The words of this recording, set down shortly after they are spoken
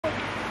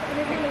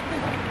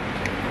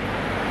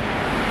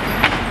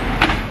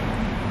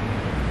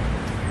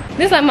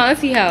This like my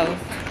auntie house.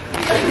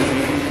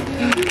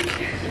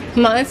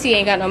 My auntie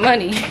ain't got no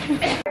money.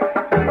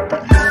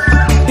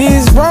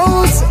 These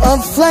roads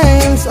of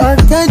flames are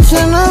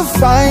catching a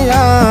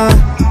fire.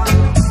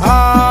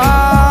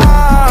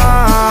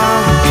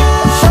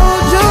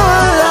 Showed you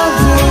I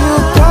love you, you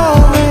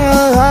called me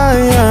a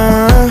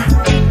liar.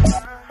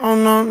 Oh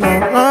no, no,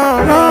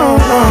 no, no,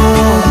 no.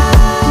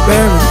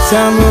 Baby,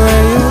 tell me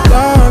where you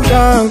gone,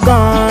 gone,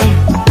 gone.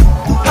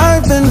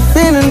 I've been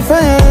feeling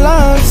for your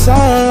love so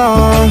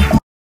long.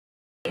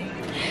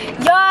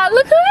 Y'all,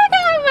 look who I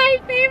got, my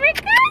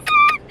favorite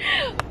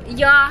cousin.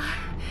 Y'all,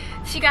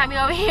 she got me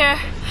over here.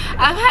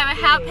 I'm having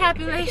half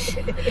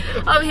population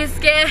over here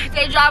scared.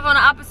 They drive on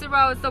the opposite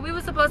road. So we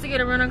were supposed to get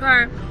a rental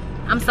car.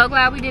 I'm so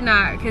glad we did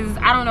not, because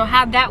I don't know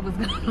how that was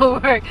gonna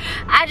work.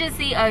 I just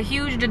see a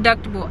huge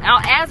deductible.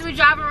 As we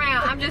drive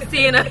around, I'm just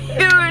seeing a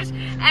huge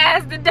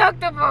ass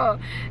deductible.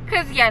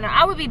 Cause yeah, no,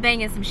 I would be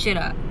banging some shit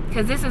up,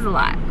 cause this is a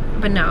lot.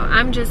 But no,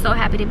 I'm just so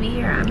happy to be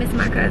here. I miss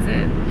my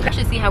cousin. I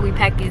should see how we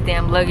pack these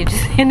damn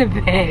luggages in the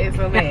bag. It's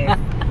a mess.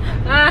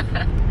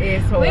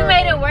 It's horrible. We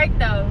made it work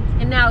though,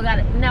 and now it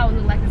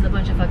look like there's a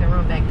bunch of fucking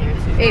room back there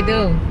too. It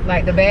do.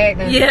 Like the bag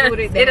done put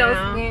it down. It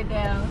don't went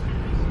down.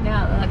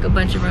 Now it look like a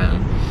bunch of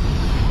room.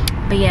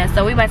 But yeah,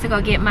 so we about to go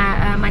get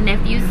my my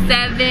nephew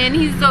 7.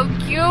 He's so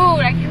cute.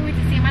 I can't wait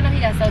to see him. I know he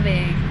got so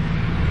big.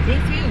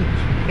 He's huge.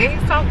 And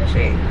he's talking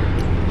shit.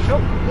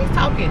 Nope, he's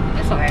talking.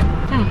 It's alright.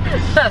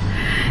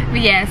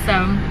 But yeah, so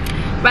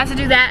we're about to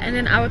do that, and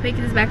then I will pick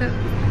this back up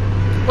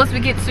once we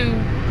get to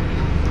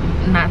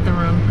not the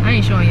room. I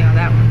ain't showing y'all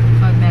that one.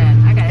 Fuck that.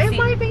 I gotta see.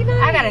 Might be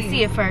nice. I gotta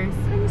see it first.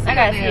 I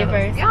gotta see it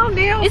first. Y'all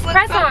nails. It's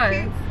press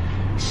on.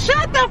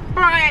 Shut the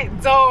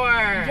front door.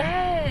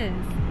 Yes.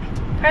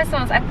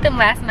 Press-ons. I did them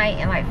last night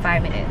in like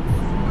 5 minutes.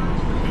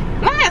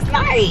 Last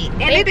night?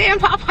 And it didn't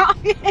pop off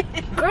yet.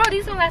 Girl,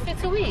 these gonna last me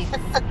 2 weeks.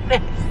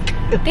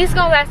 These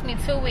gonna last me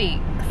 2 weeks.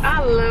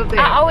 I love that.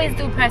 I always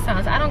do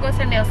press-ons. I don't go to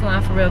the nail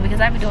salon for real because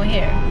I be doing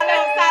hair.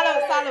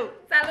 Salud, salud.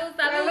 Salud,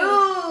 salud.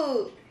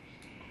 Salud.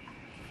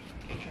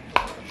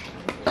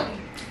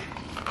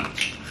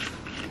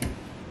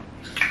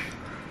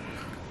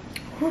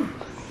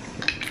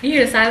 You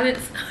hear the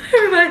silence?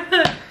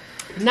 Everybody.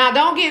 Now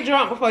don't get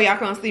drunk before y'all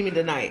come see me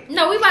tonight.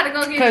 No, we about to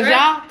go get drunk. Cause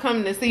y'all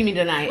coming to see me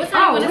tonight. What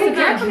time you want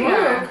us to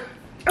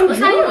come? What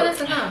time you want us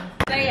to come?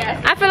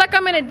 I feel like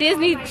I'm in a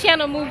Disney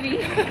Channel movie.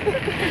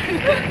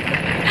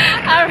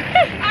 I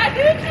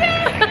do too.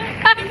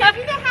 Because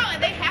you know how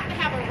they have to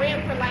have a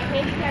ramp for like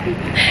handicapped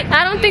people?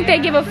 I don't think they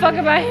give a fuck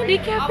about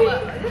handicapped people.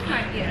 This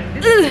might be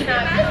this is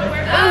not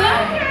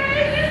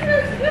okay, this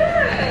is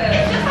good.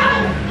 It's just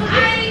how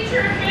I ain't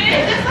tripping.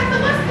 It's just like the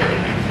Western.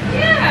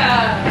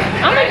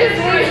 Yeah. I'm gonna just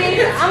leave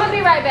this. I'm gonna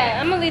be right back.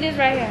 I'm gonna leave this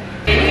right here.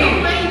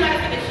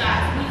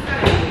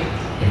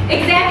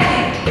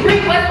 Exactly.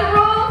 What's the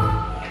rule?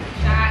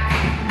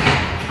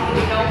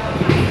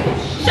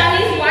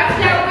 Shawnee's watch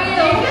that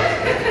wheel.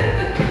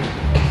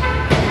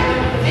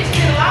 It's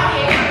been a lot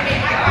here.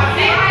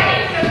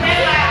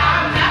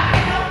 I'm not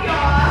gonna help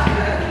y'all.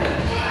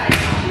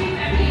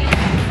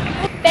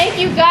 Thank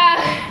you, God.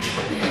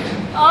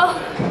 Oh,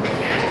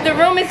 the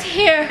room is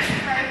here.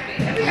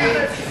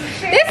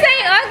 This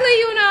ain't ugly,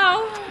 you know.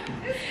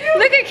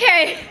 Look at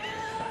Kay.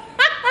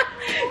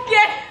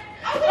 Yeah.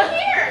 Over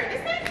here.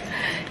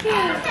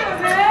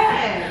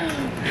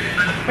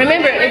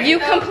 Remember, if you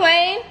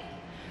complain,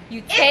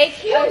 you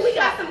take we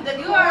got some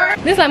decor.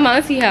 This is like my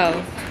auntie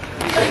house.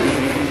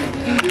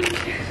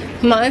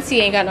 My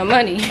auntie ain't got no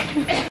money.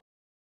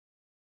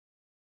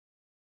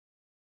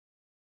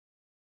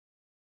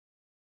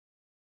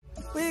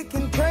 We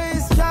can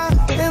praise God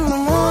in the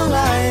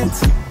moonlight.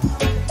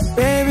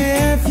 Baby,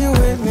 if you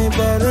with me,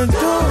 better do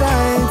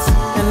right.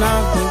 And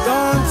I've been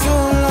gone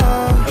too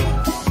long,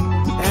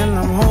 and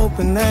I'm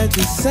hoping that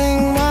you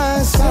sing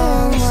my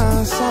song,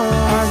 my song.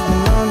 I've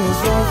been on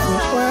this road for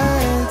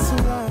way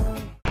too long.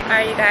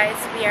 Alright, you guys,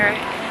 we are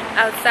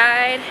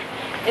outside.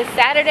 It's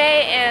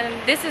Saturday, and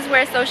this is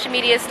where social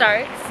media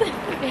starts.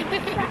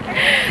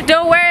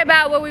 Don't worry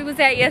about where we was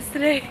at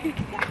yesterday.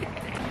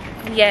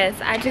 Yes,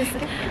 I just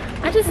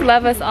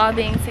love us all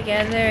being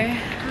together.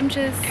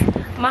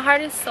 My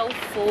heart is so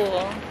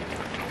full.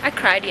 I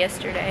cried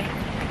yesterday.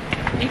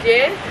 You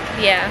did?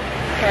 Yeah.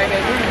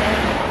 Crybaby.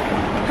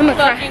 I'm a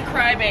fucking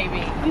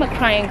crybaby. I'm a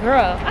crying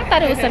girl. I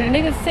thought it was some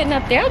niggas sitting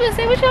up there. I was gonna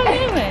say, what y'all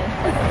doing?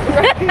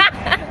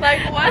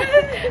 Like what?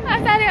 I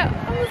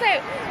was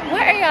like,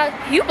 where are y'all?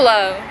 You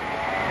blow.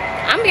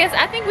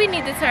 I think we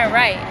need to turn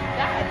right.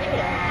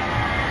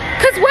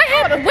 Cause what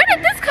happened? Where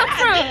did this come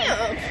from?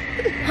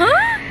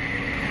 Huh?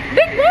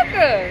 Big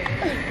Booker.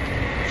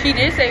 She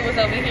did say it was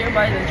over here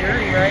by the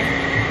jury, right?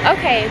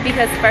 Okay,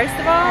 because first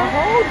of all,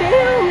 Oh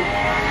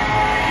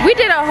damn. we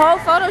did a whole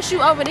photo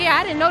shoot over there.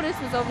 I didn't know this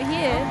was over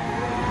here.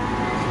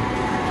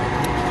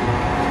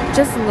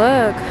 Just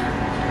look.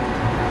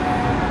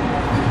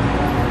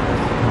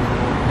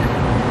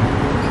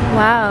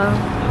 Wow.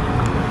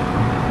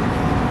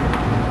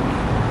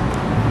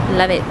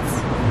 Love it.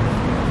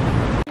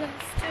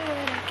 Let's do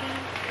it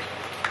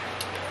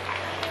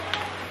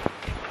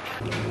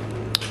again.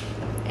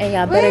 And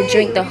y'all better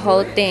drink the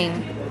whole thing.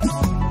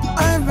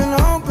 I've been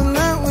hoping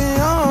that we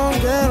all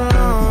get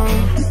along.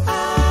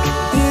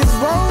 These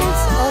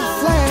roads of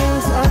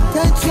flames are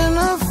catching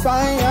a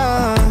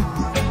fire.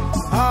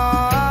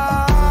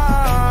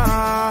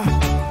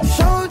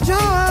 Showed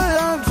you I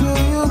loved you,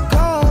 you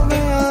called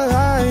me a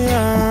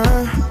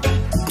liar.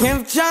 Give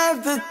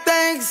God the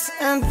thanks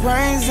and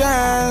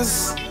praises.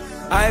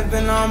 I've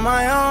been on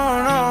my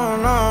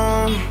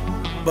own,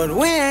 but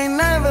we ain't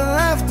never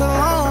left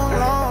alone.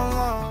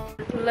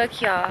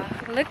 Look y'all,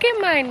 look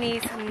at my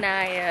niece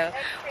Naya.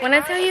 When I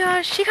tell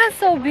y'all, she got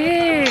so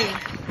big.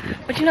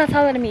 But you're not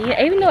taller than me.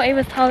 Even though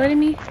Ava's taller than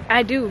me,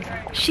 I do.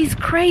 She's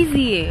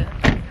crazy.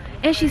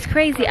 And she's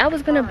crazy. I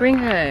was gonna bring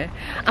her.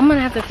 I'm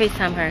gonna have to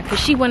FaceTime her because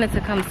she wanted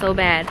to come so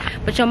bad.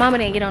 But your mama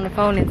didn't get on the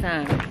phone in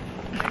time.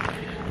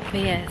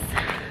 But yes,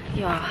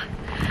 y'all,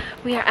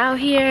 we are out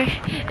here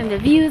and the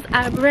views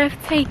are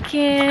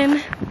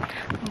breathtaking.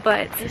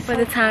 But for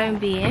the time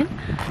being,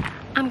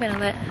 I'm gonna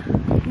let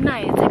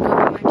Naya take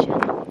over my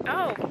channel.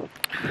 Oh,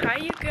 hi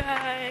you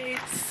guys.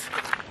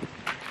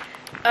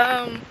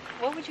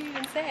 What would you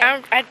even say?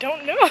 I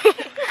don't know.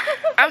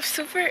 I'm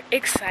super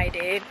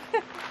excited.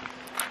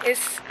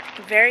 It's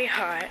very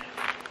hot.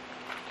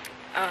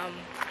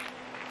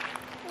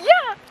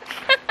 Yeah.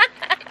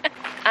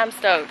 I'm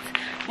stoked.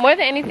 More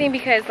than anything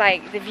because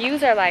like the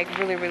views are like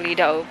really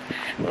dope.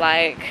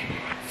 Like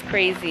it's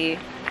crazy.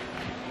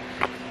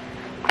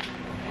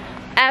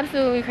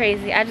 Absolutely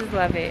crazy. I just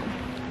love it.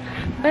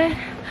 But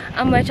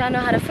I'm gonna let y'all know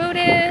how the food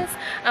is.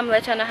 I'm gonna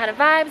let y'all know how the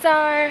vibes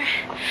are.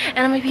 And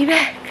I'm gonna be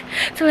back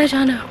to let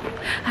y'all know.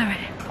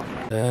 Alright.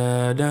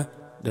 Da da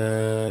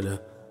da da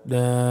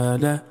da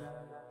da.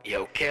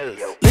 Yo, kills.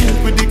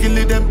 Link with the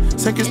killing them,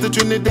 seconds to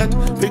Trinidad.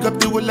 Pick up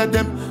the whole of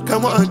them.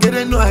 Come on, get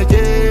a no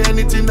idea.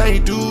 Anything I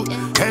do,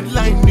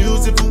 headline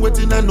news. If you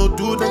waiting, I no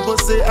do, then go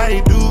say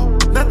I do.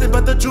 Nothing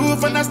but the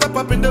truth, and I step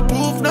up in the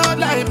booth. No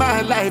lie,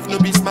 my life, no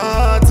be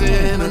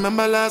smartin'.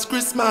 Remember last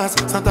Christmas,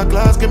 Santa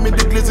Claus gave me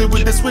the glizzy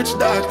with the switch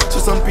dart. So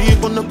some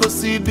people no go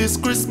see this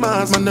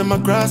Christmas. Man, them are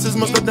grasses,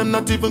 most of them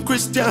not even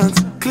Christians.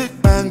 Click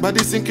bang,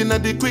 body sinking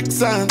at the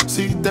quicksand.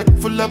 See deck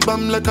full of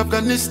bomb like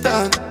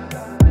Afghanistan.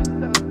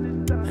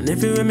 And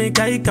if you make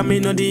I come,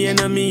 know the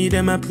enemy,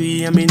 them a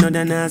pray, and me know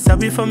they're not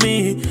sorry for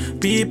me.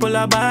 People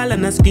are ball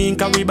and a screen,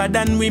 cause we bad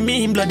than we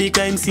mean. Bloody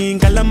crime scene,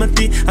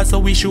 calamity. That's how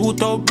we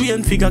shoot out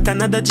brain, figure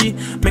Canada G.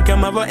 Make them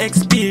have a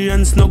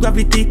experience, no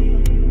gravity.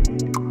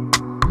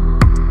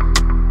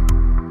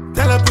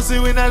 Tell a pussy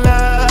when I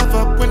laugh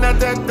up, when I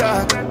dead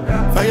dog.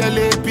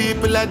 Violate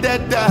people are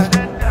dead dog.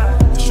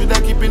 Should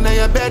I keep in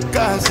your bed,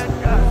 cause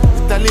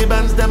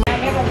Taliban's them.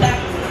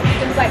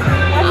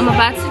 I'm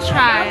about to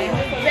try.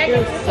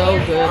 It's so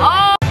good.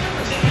 Oh!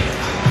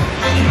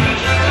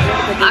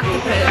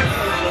 Octopus.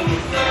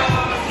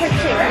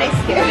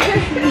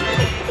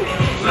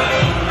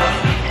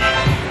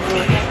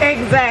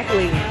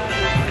 Exactly.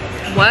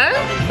 What?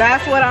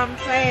 That's what I'm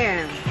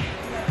saying.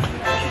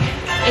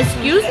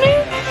 Excuse me?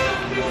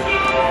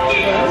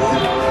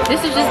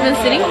 This has just been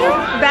sitting here?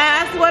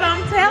 That's what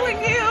I'm telling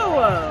you.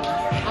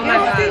 Oh my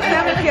You see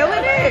god. them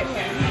killing it.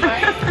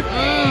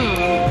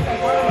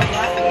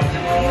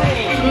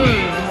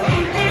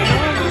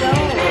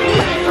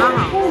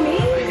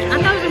 I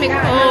thought it was gonna be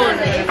cold.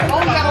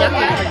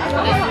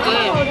 It's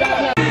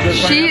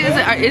good. She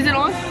is it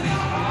on?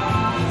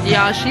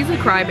 Yeah, she's a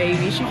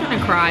crybaby. She's gonna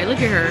cry. Look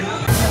at her.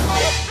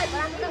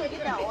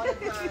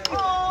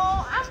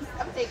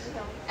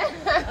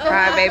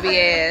 Crybaby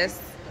ass.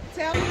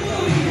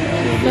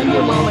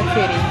 Your mama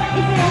kitty.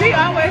 She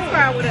always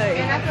cry with us.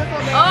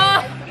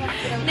 Oh!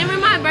 Never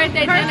mind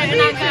birthday dinner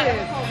and I got.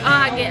 Oh,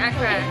 I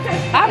cried.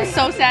 I'm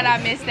so sad I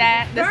missed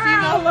that. The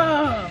single.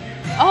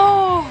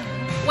 Oh!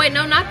 Wait,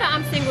 no, not the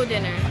I'm single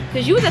dinner.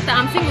 Because you was at the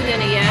I'm single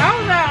dinner, yeah? I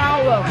was at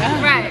all of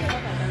them. Right.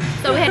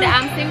 So we had the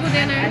I'm single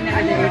dinner.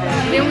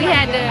 Then we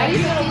had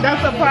the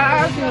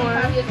surprise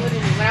one.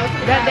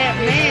 That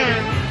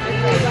man.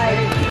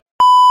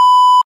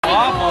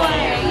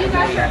 You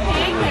got your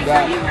pancakes.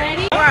 Are you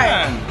ready?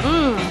 Right.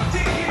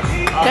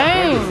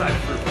 Dang.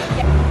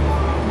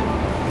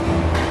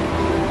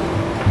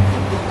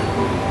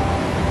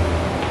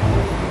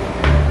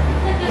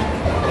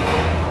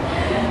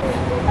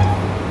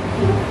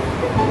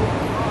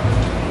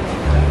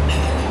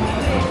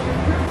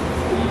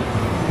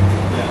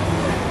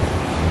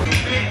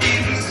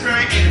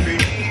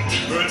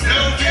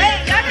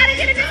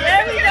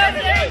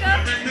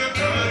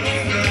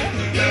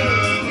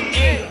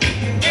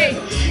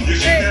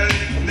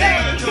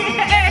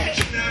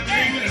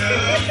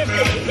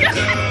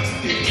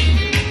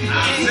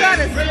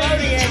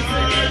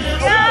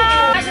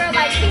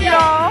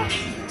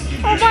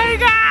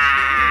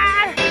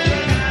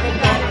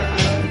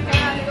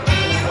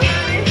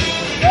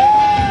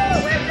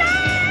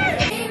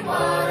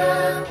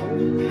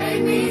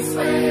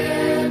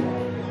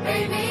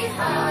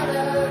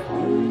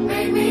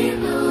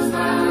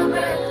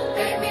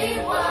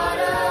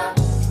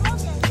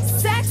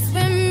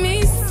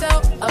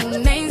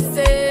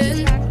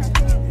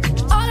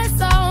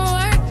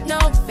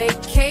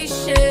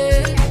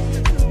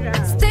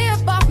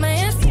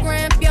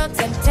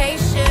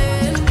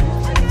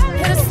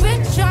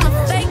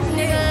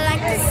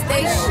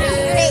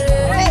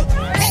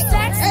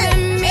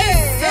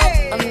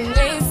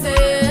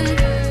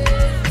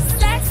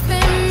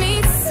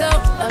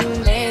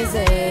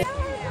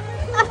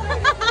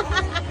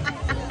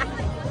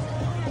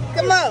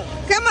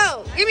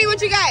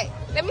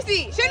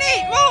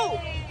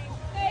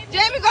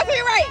 to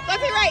your right. Go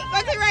to your right.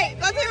 Go to your right.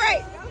 Go to your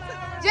right.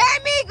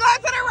 Jamie, go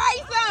to the right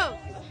some.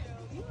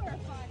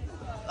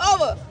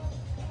 Over.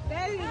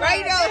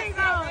 Right there. There you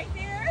go. Right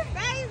there.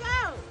 There you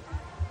go.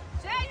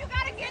 Jay, you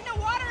gotta get in the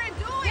water and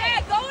do it.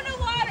 Yeah, go in the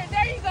water.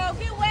 There you go.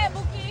 Get wet,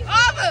 Bookie.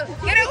 Over.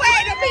 Get away.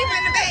 The people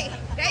in the bay.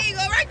 There you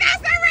go. Right there.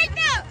 Stay right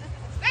there.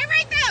 Stay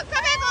right there.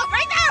 Come back up.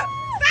 Right there.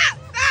 Stop.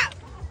 Stop.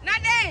 Not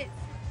dance.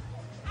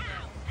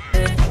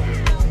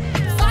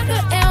 Vodka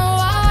and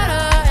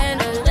water and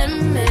a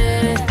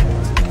lemon.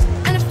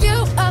 And a few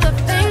other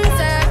things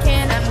I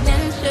cannot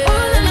mention.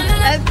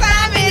 The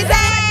time is up.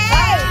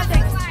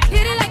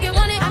 Hit it like you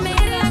want it. I'ma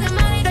hit it like a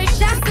money. Straight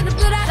shots to the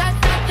blue dot.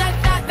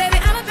 Dot. Baby,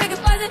 I'ma pick a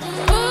buzzin'.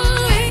 Ooh,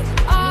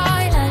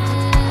 all you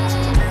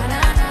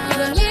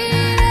gon'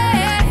 need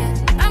it.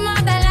 I'm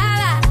on that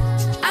lala.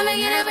 I'ma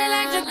get up in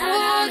like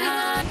jacuzzi.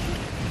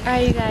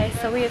 Alright, you guys,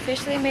 so we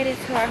officially made it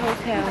to our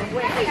hotel.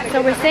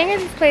 So we're staying at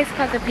this place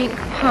called the Pink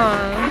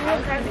Palm.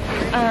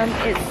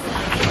 It's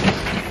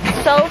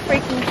so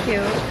freaking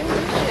cute.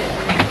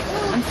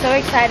 I'm so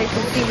excited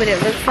to see what it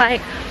looks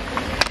like.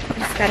 I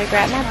just gotta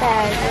grab my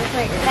bag real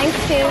quick. Thanks,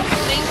 too.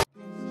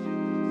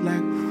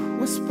 Like,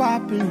 what's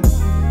poppin'?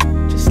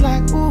 Just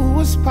like, ooh,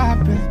 what's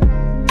poppin'?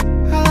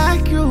 I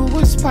like you,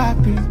 what's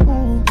poppin'?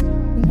 Ooh,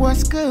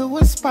 what's good,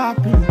 what's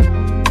poppin'?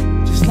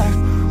 Just like,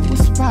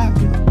 what's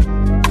poppin'?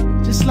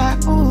 Just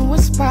like, ooh,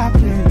 what's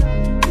poppin'?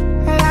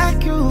 I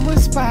like you,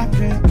 what's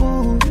poppin'?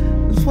 Ooh,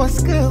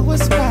 what's good,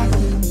 what's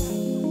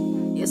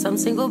poppin'? Yes, I'm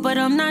single, but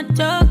I'm not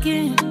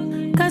joking.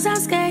 Cause I'm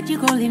scared you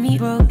gon' leave me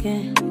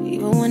broken.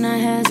 Even when I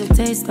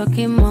hesitate, stuck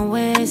in my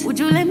ways. Would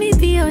you let me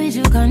be or is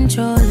you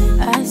controlling?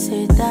 I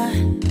said that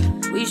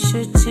we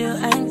should chill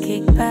and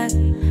kick back.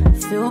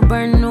 Feel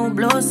burn, no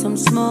blow some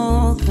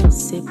smoke. And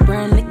sip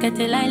brand liquor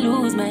till I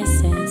lose my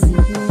sense.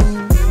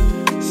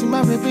 See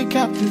my baby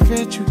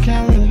captivate, you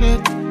can't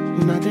relate.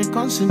 You know they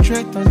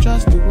concentrate on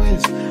just the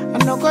ways. I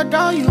know go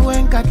down, you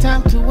ain't got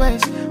time to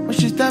waste. When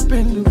she step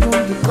in the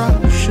room, the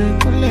crowd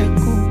shake a leg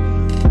cool.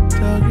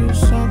 Tell you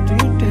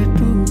something they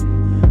do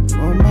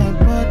for my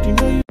body,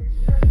 know you.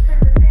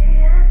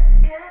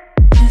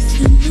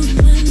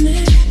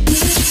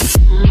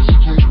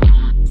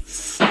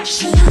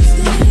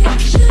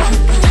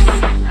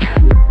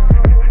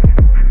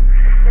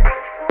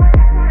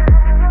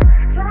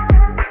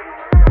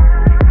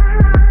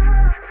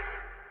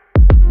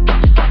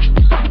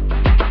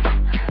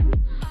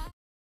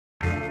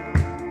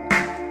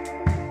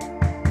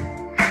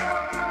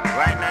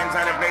 Right now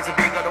inside the place, a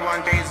big other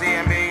one day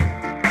ZMB.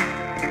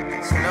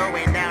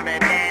 Slowing down the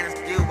dance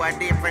to a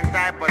different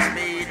type of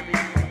speed.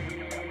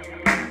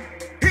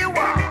 Here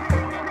what?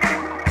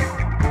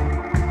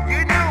 You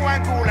know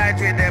I'm cool like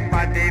with the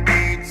party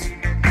beats.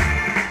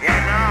 You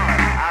know,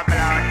 I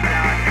blood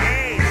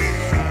beats.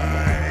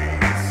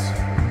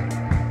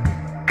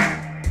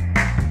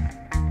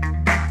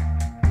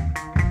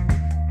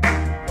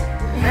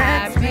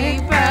 Happy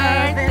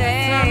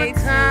birthday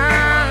to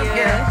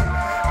you.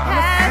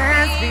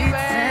 Happy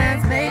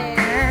birthday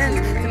to you.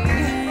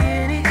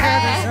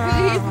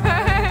 Happy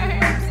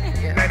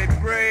birthday. Let it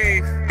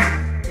breathe.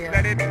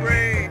 Let it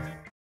breathe.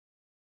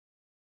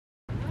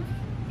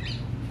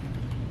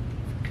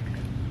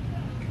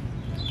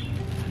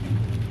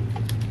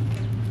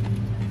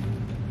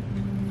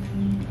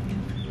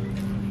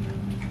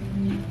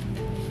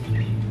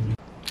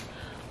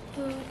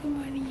 Well, good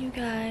morning, you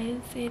guys.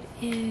 It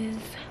is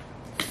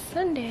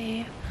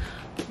Sunday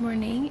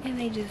morning and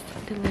they just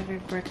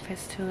delivered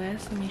breakfast to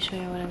us. Let me show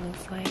you what it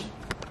looks like.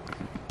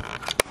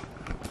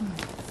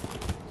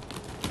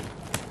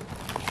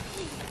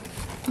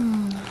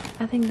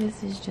 I think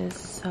this is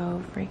just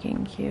so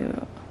freaking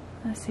cute.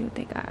 Let's see what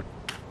they got.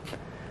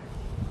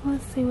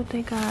 Let's see what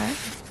they got.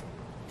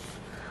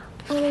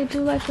 Oh, they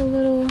do like a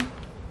little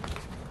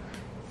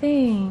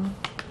thing.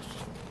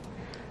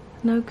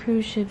 No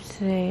cruise ships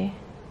today.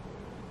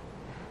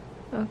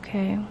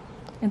 Okay.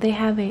 And they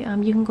have a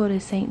you can go to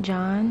St.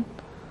 John.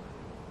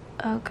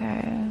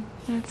 Okay,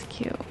 that's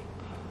cute.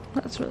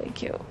 That's really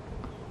cute.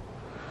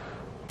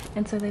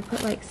 And so they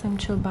put like some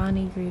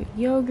Chobani Greek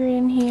yogurt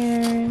in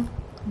here,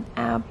 some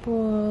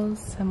apples,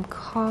 some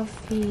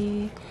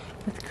coffee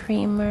with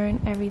creamer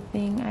and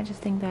everything. I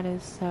just think that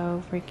is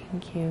so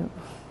freaking cute.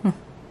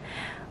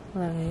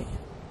 Love it.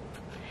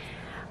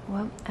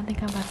 Well, I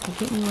think I'm about to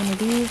get me one of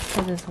these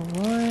because it's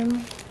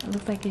warm. It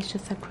looks like it's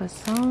just a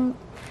croissant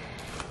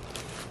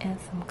and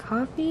some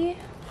coffee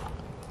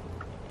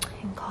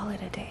and call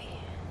it a day.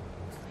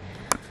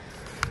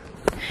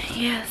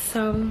 Yeah,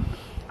 so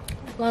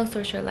long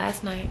story short,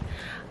 last night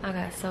I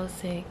got so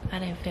sick. I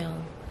didn't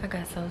film. I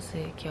got so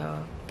sick,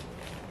 y'all.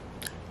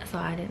 So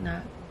I did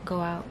not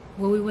go out.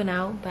 Well, we went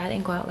out, but I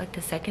didn't go out like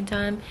the second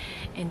time.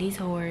 And these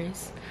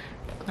whores,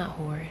 not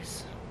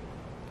whores,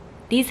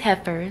 these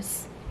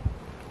heifers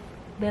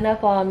been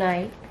up all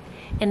night.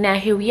 And now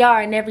here we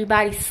are and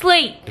everybody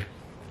sleep.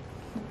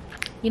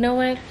 You know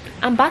what?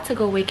 I'm about to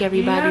go wake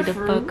everybody the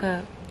fuck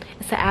up.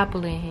 It's an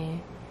apple in here.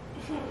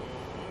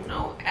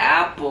 No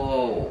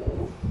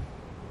apple.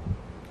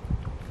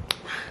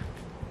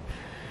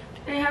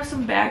 Do they have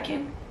some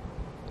bacon?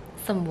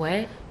 Some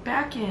what?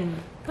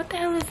 Bacon. What the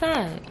hell is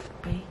that?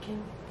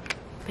 Bacon.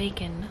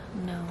 Bacon?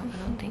 No, I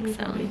don't think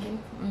so. Bacon?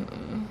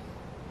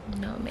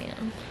 No,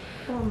 ma'am.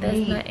 Oh, That's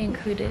meat. not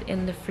included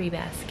in the free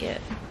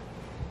basket.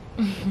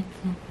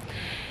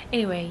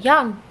 Anyway,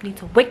 y'all need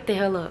to wake the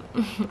hell up.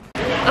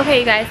 Okay,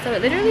 you guys, so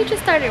it literally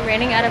just started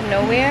raining out of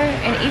nowhere,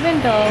 and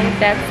even though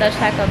that's such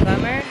like a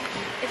bummer,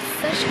 it's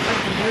such a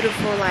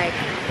beautiful like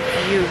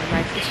view.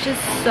 Like, it's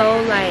just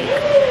so like,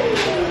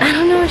 I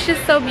don't know, it's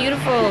just so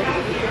beautiful.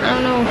 I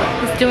don't know,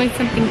 it's doing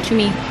something to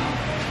me.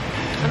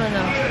 I don't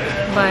know,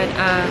 but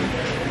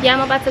yeah,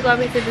 I'm about to go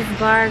over to this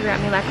bar, grab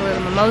me like a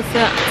little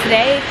mimosa.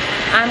 Today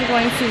I'm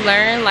going to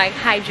learn like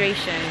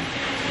hydration.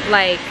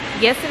 Like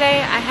yesterday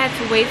I had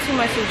to way too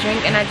much to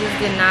drink, and I just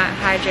did not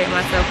hydrate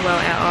myself well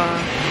at all,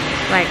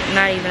 like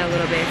not even a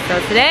little bit. So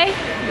today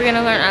we're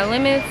gonna learn our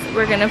limits,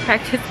 we're gonna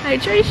practice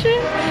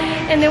hydration,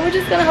 and then we're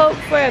just gonna hope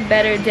for a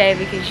better day,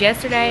 because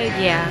yesterday,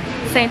 yeah,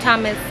 St.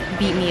 Thomas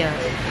beat me up.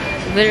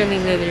 Literally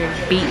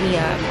beat me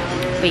up.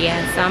 But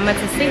yeah, so I'm about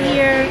to sit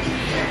here,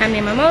 have me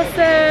a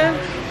mimosa.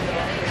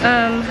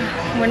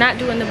 We're not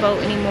doing the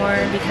boat anymore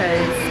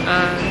because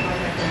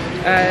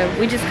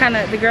we just kind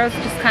of, the girls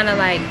just kind of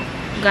like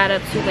got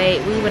up too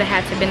late. We would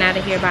have had to been out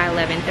of here by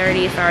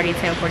 11:30. It's already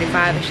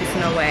 10:45. It's just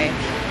no way.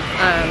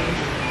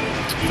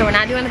 So we're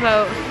not doing the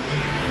boat.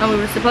 We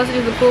were supposed to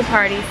do the pool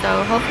party,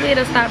 so hopefully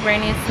it'll stop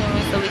raining soon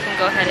so we can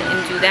go ahead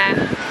and do that.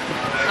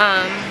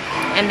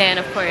 And then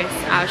of course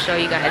I'll show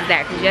you guys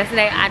that, because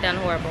yesterday I done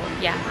horrible.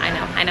 Yeah, I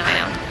know.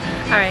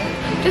 All right,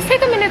 just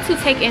take a minute to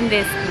take in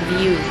this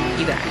view,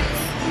 you guys.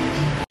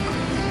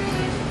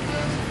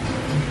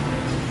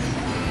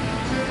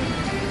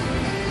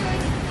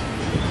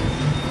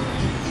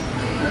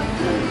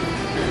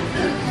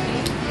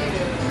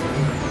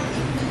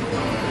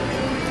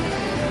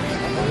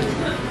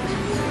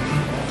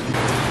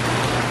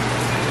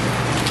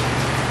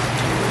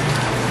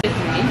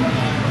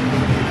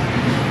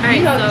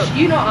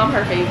 You know I'm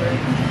her favorite.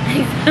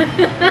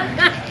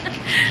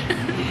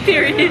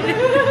 Period.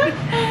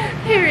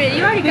 Period.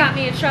 You already got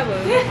me in trouble.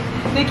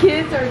 The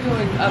kids are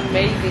doing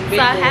amazing.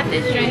 So I have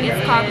this drink. It's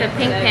called the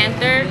Pink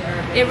Panther.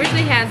 It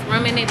originally has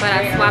rum in it, but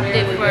I swapped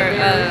it for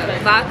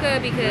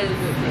vodka because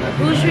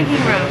who's drinking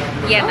rum?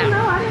 Yeah,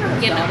 no.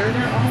 You know.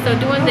 So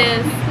doing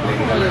this,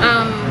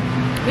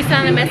 we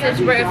sent a message.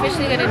 We're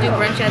officially gonna do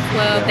brunch at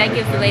 12. That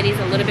gives the ladies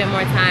a little bit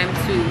more time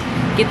to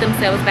get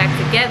themselves back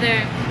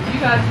together.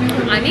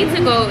 I need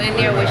to go in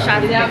there with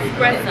shots of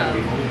espresso.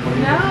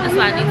 That's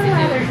what I need to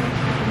do.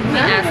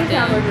 Let me ask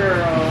them.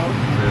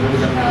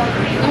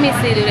 Let me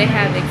see, do they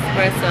have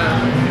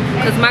espresso?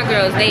 Because my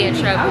girls, they in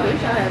trouble. I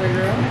wish I had a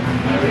girl.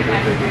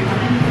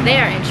 They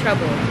are in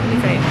trouble. Let me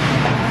tell you.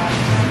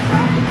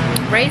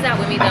 Ray's out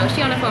with me though. She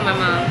on the phone with my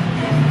mom.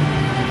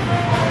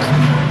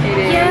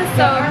 Yeah,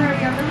 so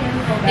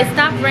it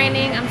stopped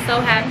raining. I'm so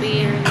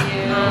happy.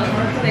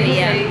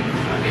 Yeah.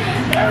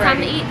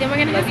 Time to eat. Then we're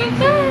gonna have some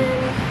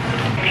fun.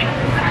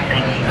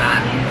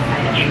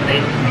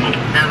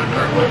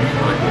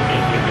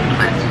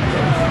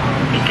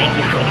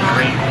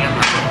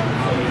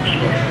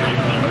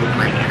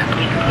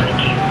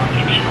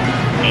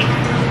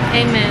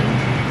 Amen.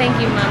 Thank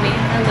you, Mommy.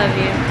 I love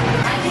you.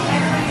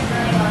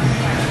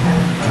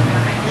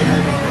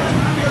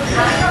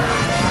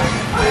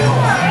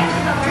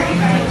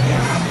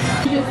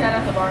 You just sat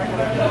at the bar.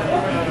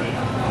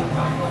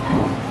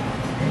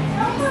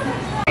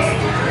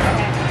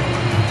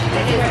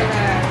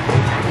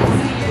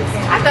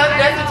 I thought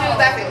that's what you was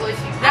asking.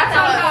 That's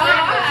all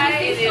right.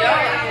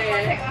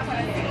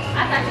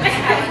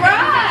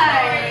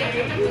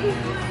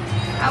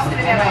 I was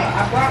gonna have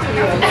I brought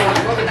you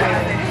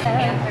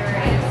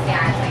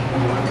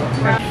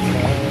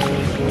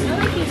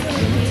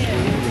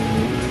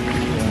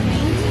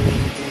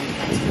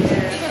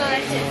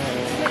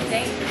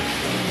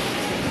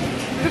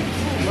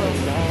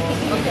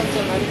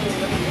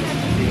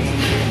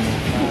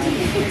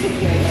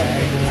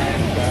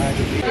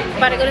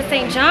About to go to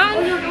St.John,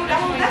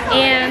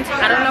 and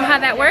I don't know how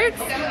that works,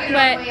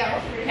 but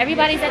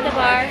everybody's at the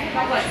bar.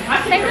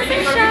 Take a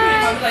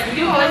shot.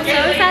 I'm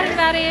so excited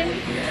about it.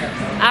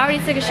 I already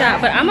took a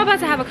shot, but I'm about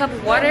to have a cup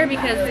of water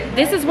because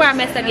this is where I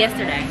messed up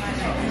yesterday.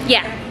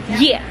 Yeah.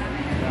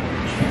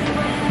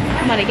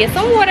 I'm gonna get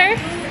some water.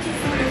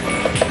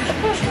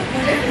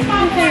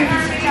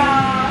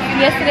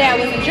 Yesterday I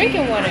wasn't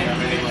drinking water.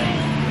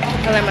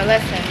 I learned my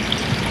lesson.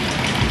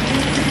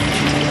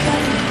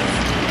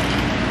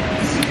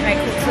 Alright,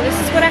 cool. So this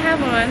is what I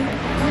have on.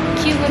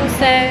 Cute little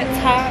set,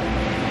 top,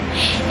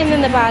 and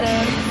then the bottom.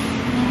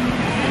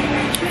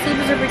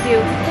 Super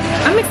cute.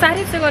 I'm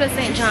excited to go to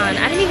St. John.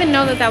 I didn't even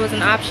know that that was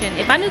an option.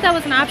 If I knew that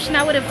was an option,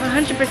 I would have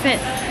 100%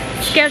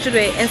 scheduled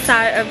it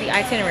inside of the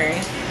itinerary.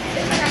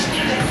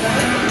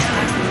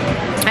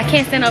 I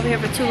can't stand over here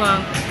for too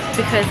long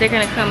because they're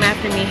gonna come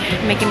after me,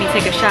 making me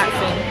take a shot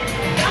soon.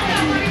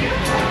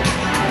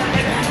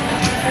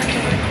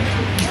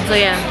 So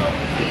yeah,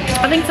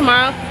 I think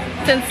tomorrow,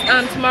 since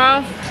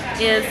tomorrow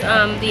is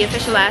the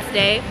official last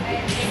day,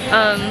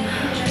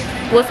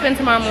 we'll spend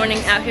tomorrow morning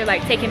out here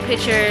like taking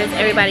pictures,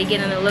 everybody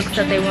getting the looks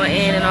that they want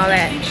in and all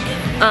that.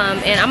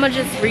 And I'm gonna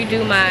just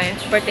redo my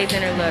birthday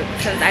dinner look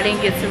since I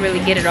didn't get to really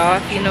get it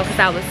off, you know, because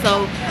I was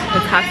so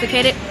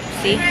intoxicated.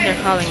 See,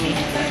 they're calling me.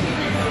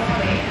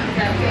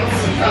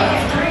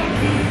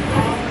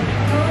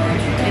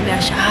 Maybe I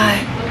should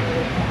hide.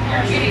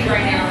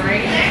 Right now,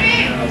 right?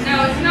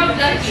 No, it's no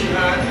ducking.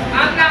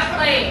 I'm not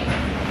playing.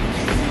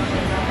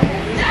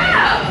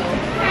 No!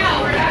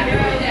 No, we're not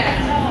doing that.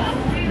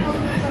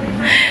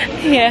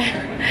 Yeah,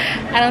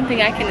 I don't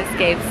think I can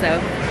escape, so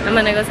I'm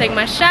gonna go take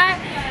my shot,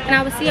 and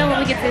I will see y'all when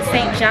we get to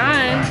St.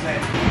 John.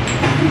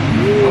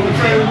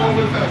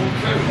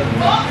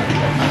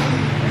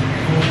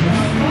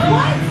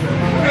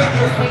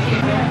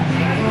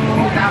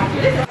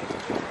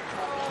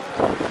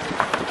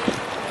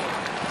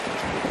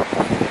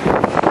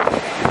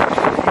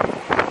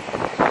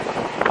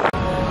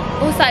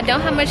 So I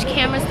don't have much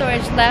camera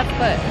storage left,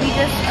 but we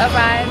just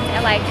arrived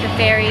at like the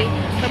ferry.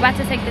 We're about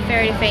to take the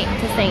ferry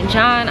to St.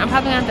 John. I'm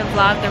probably gonna have to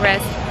vlog the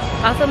rest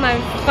off of my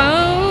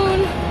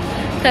phone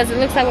because it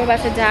looks like we're about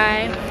to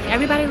die.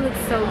 Everybody looks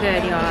so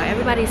good, y'all.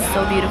 Everybody's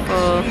so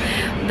beautiful.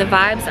 The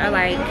vibes are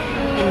like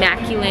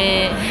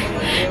immaculate.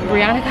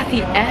 Brianna got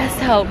the ass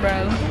out,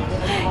 bro.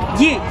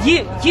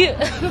 Yeah.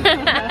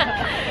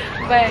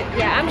 But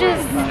yeah, I'm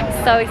just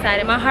so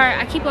excited. My heart,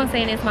 I keep on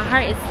saying this, my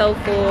heart is so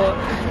full.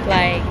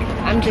 Like,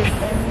 I'm just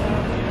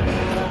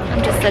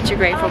such a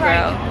grateful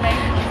girl.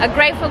 A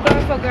grateful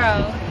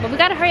girl. But we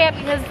gotta hurry up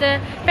because the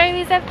ferry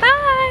leaves at 5.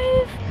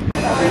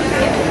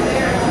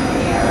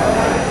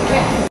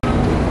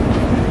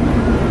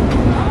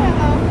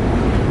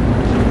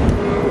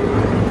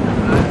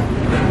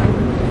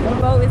 The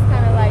boat is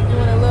kind of like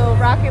doing a little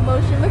rocket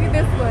motion. Look at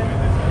this one.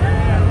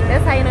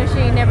 That's how you know she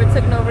ain't never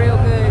took no real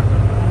good.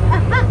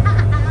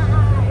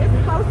 It's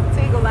supposed to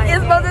tingle like that.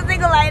 It's supposed to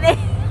tingle like that.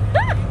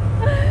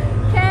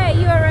 Okay,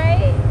 you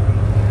alright?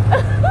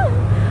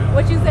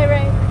 What you say,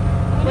 Ray?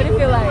 What do you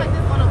feel like? Okay,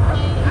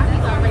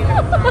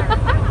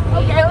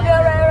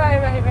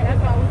 right.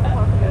 That's why we're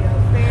supposed to be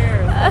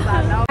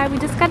upstairs. We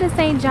just got to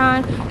St.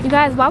 John. You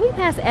guys, while we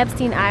pass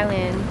Epstein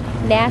Island,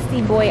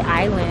 Nasty Boy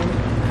Island,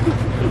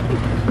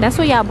 that's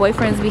where y'all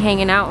boyfriends be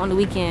hanging out on the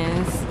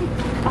weekends.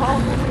 Oh,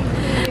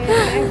 yeah,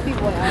 Nasty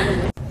Boy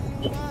Island.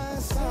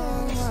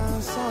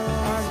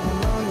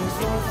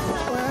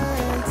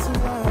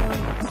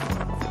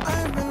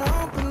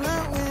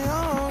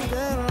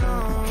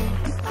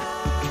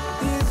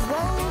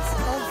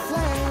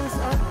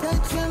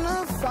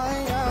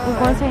 We're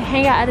going to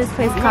hang out at this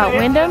place called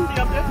Wyndham,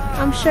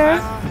 I'm sure.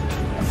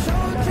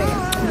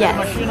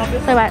 Yes. So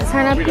we're about to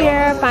turn up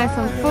here, find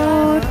some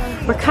food.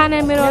 We're kind of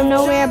in the middle of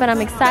nowhere, but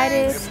I'm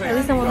excited. At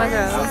least I'm with my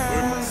girls.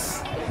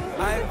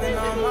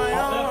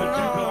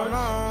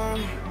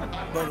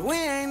 But we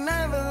ain't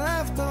never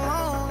left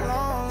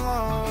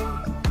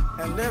alone.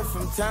 And if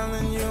I'm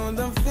telling you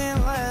the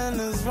feeling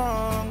is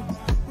wrong,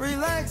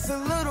 relax a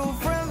little,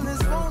 friend,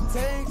 this won't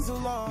take too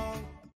long.